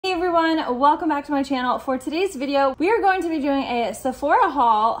everyone, welcome back to my channel. For today's video, we are going to be doing a Sephora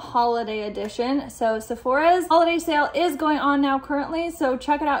haul holiday edition. So Sephora's holiday sale is going on now currently, so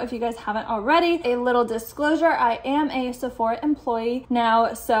check it out if you guys haven't already. A little disclosure, I am a Sephora employee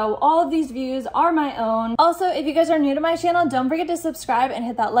now, so all of these views are my own. Also, if you guys are new to my channel, don't forget to subscribe and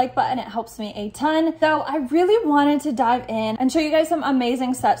hit that like button. It helps me a ton. So I really wanted to dive in and show you guys some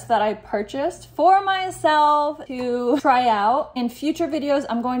amazing sets that I purchased for myself to try out. In future videos,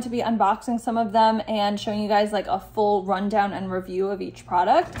 I'm going to be unboxing some of them and showing you guys like a full rundown and review of each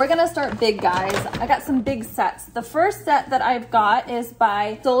product. We're gonna start big, guys. I got some big sets. The first set that I've got is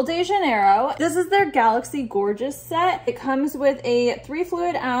by Sol de Janeiro. This is their Galaxy Gorgeous set. It comes with a 3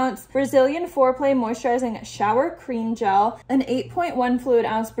 fluid ounce Brazilian Foreplay Moisturizing Shower Cream Gel, an 8.1 fluid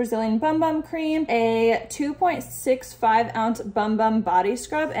ounce Brazilian Bum Bum Cream, a 2.65 ounce Bum Bum Body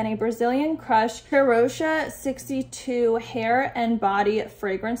Scrub, and a Brazilian Crush Cherocha 62 Hair and Body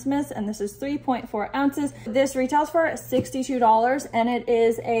Fragrance Mist, and this is 3.4 ounces. This retails for $62 and it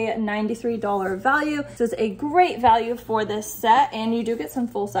is a $93 value. So it's a great value for this set, and you do get some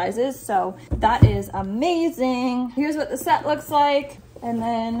full sizes, so that is amazing. Here's what the set looks like. And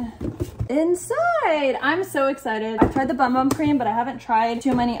then inside, I'm so excited. I've tried the Bum Bum Cream, but I haven't tried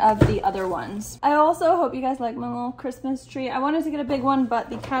too many of the other ones. I also hope you guys like my little Christmas tree. I wanted to get a big one,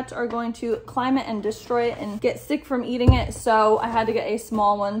 but the cats are going to climb it and destroy it and get sick from eating it. So I had to get a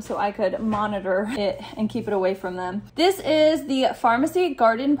small one so I could monitor it and keep it away from them. This is the Pharmacy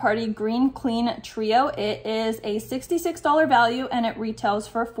Garden Party Green Clean Trio. It is a $66 value and it retails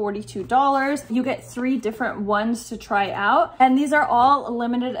for $42. You get 3 different ones to try out, and these are all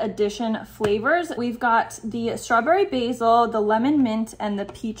limited edition flavors. We've got the strawberry basil, the lemon mint, and the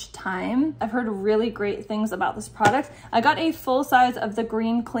peach thyme. I've heard really great things about this product. I got a full size of the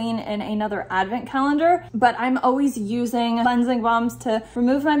green clean in another advent calendar, but I'm always using cleansing balms to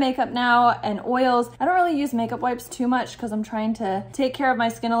remove my makeup now and oils. I don't really use makeup wipes too much because I'm trying to take care of my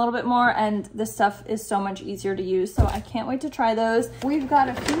skin a little bit more, and this stuff is so much easier to use, so I can't wait to try those. We've got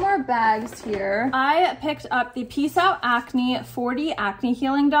a few more bags here. I picked up the Peace Out Acne 40 Acne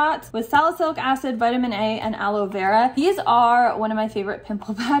Healing Dots with salicylic acid, vitamin A, and aloe vera. These are one of my favorite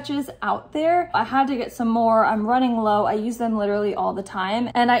pimple patches out there. I had to get some more. I'm running low. I use them literally all the time,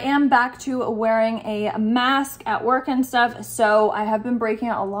 and I am back to wearing a mask at work and stuff, so I have been breaking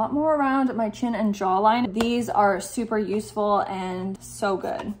out a lot more around my chin and jawline. These are super useful and so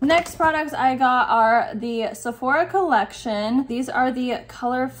good. Next products I got are the Sephora collection. These are the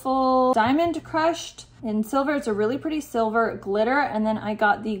colorful Diamond Crushed in silver. It's a really pretty silver glitter, and then I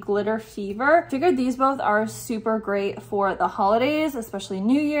got the Glitter Fever. Figured these both are super great for the holidays, especially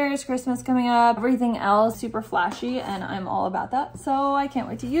New Year's, Christmas coming up, everything else super flashy, and I'm all about that, so I can't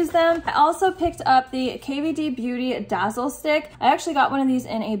wait to use them. I also picked up the KVD Beauty Dazzle Stick. I actually got one of these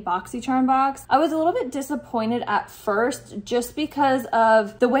in a BoxyCharm box. I was a little bit disappointed at first just because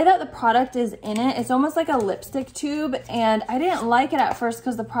of the way that the product is in it. It's almost like a lipstick tube, and I didn't like it at first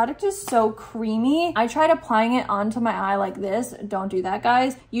because the product is so creamy. I tried applying it onto my eye like this. Don't do that,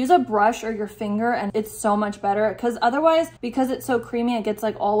 guys. Use a brush or your finger, and it's so much better, because otherwise, because it's so creamy, it gets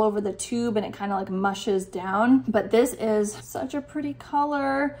like all over the tube and it kind of like mushes down. But this is such a pretty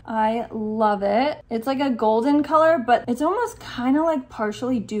color. I love it. It's like a golden color, but it's almost kind of like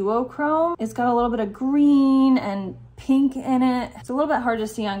partially duochrome. It's got a little bit of green and pink in it. It's a little bit hard to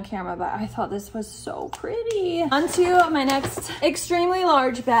see on camera, but I thought this was so pretty. Onto my next extremely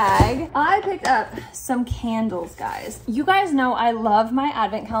large bag. I picked up some candles, guys. You guys know I love my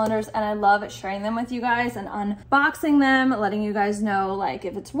advent calendars, and I love sharing them with you guys and unboxing them, letting you guys know like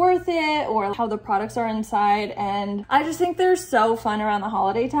if it's worth it or how the products are inside, and I just think they're so fun around the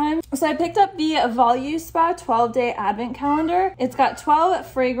holiday time. So I picked up the Voluspa 12-day advent calendar. It's got 12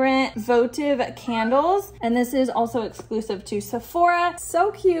 fragrant votive candles, and this is also exclusive to Sephora.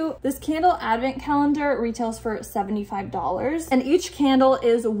 So cute. This candle advent calendar retails for $75, and each candle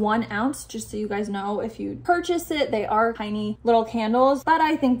is 1 ounce, just so you guys know if you purchase it. They are tiny little candles, but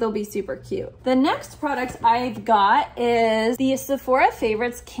I think they'll be super cute. The next product I've got is the Sephora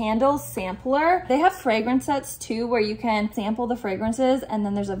Favorites Candle Sampler. They have fragrance sets too, where you can sample the fragrances, and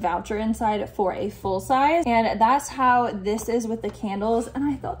then there's a voucher inside for a full size, and that's how this is with the candles, and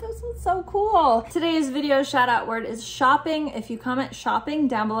I thought this was so cool. Today's video shout out word is shopping. If you comment shopping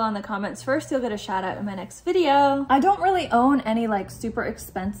down below in the comments first, you'll get a shout out in my next video. I don't really own any like super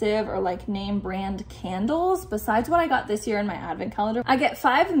expensive or like name brand candles besides what I got this year in my advent calendar. I get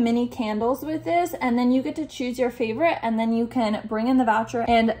 5 mini candles with this, and then you get to choose your favorite, and then you can bring in the voucher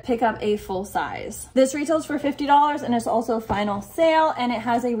and pick up a full size. This retails for $50, and it's also final sale, and it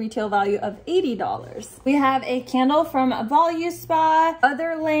has a retail value of $80. We have a candle from Voluspa,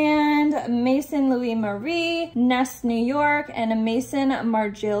 Otherland, Maison Louis Marie, Nest New York, and a Maison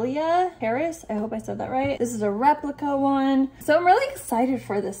Margiela Paris. I hope I said that right. This is a replica one. So I'm really excited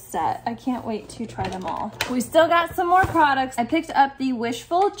for this set. I can't wait to try them all. We still got some more products. I picked up the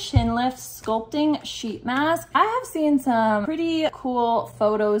Wishful Chin Lift Sculpting Sheet Mask. I have seen some pretty cool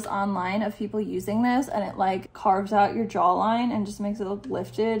photos online of people using this, and it like carves out your jawline and just makes it look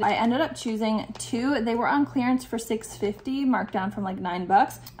lifted. I ended up choosing 2. They were on clearance for $6.50, marked down from like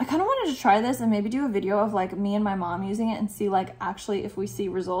 $9. I kind of wanted to try this and maybe do a video of like me and my mom using it and see like actually if we see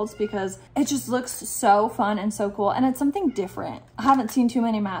results, because it just looks so fun and so cool, and it's something different. I haven't seen too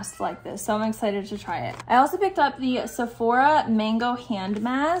many masks like this, so I'm excited to try it. I also picked up the Sephora Mango Hand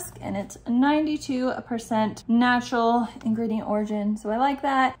Mask, and it's 92% natural ingredient origin, so I like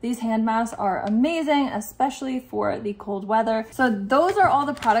that. These hand masks are amazing, especially for the cold weather. So those are all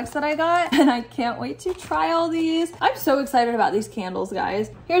the products that I got, and I can't wait to try all these. I'm so excited about these candles,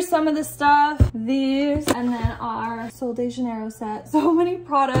 guys. Here's some of the stuff, these, and then our Sol de Janeiro set. So many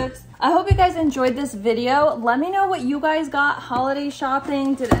products. I hope you guys enjoyed this video. Let me know what you guys got holiday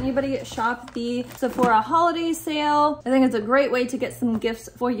shopping. Did anybody shop the Sephora holiday sale? I think it's a great way to get some gifts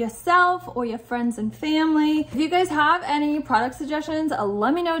for yourself or your friends and family. If you guys have any product suggestions,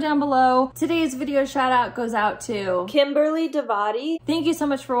 let me know down below. Today's video shout out goes out to Kimberly Devati. Thank you so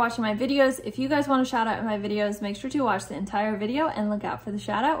much for watching my videos. If you guys want to shout out in my videos, make sure to watch the entire video and look out for the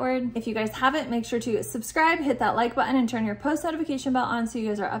shout out word. If you guys haven't, make sure to subscribe, hit that like button, and turn your post notification bell on so you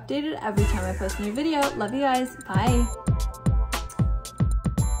guys are updated every time I post a new video. Love you guys. Bye.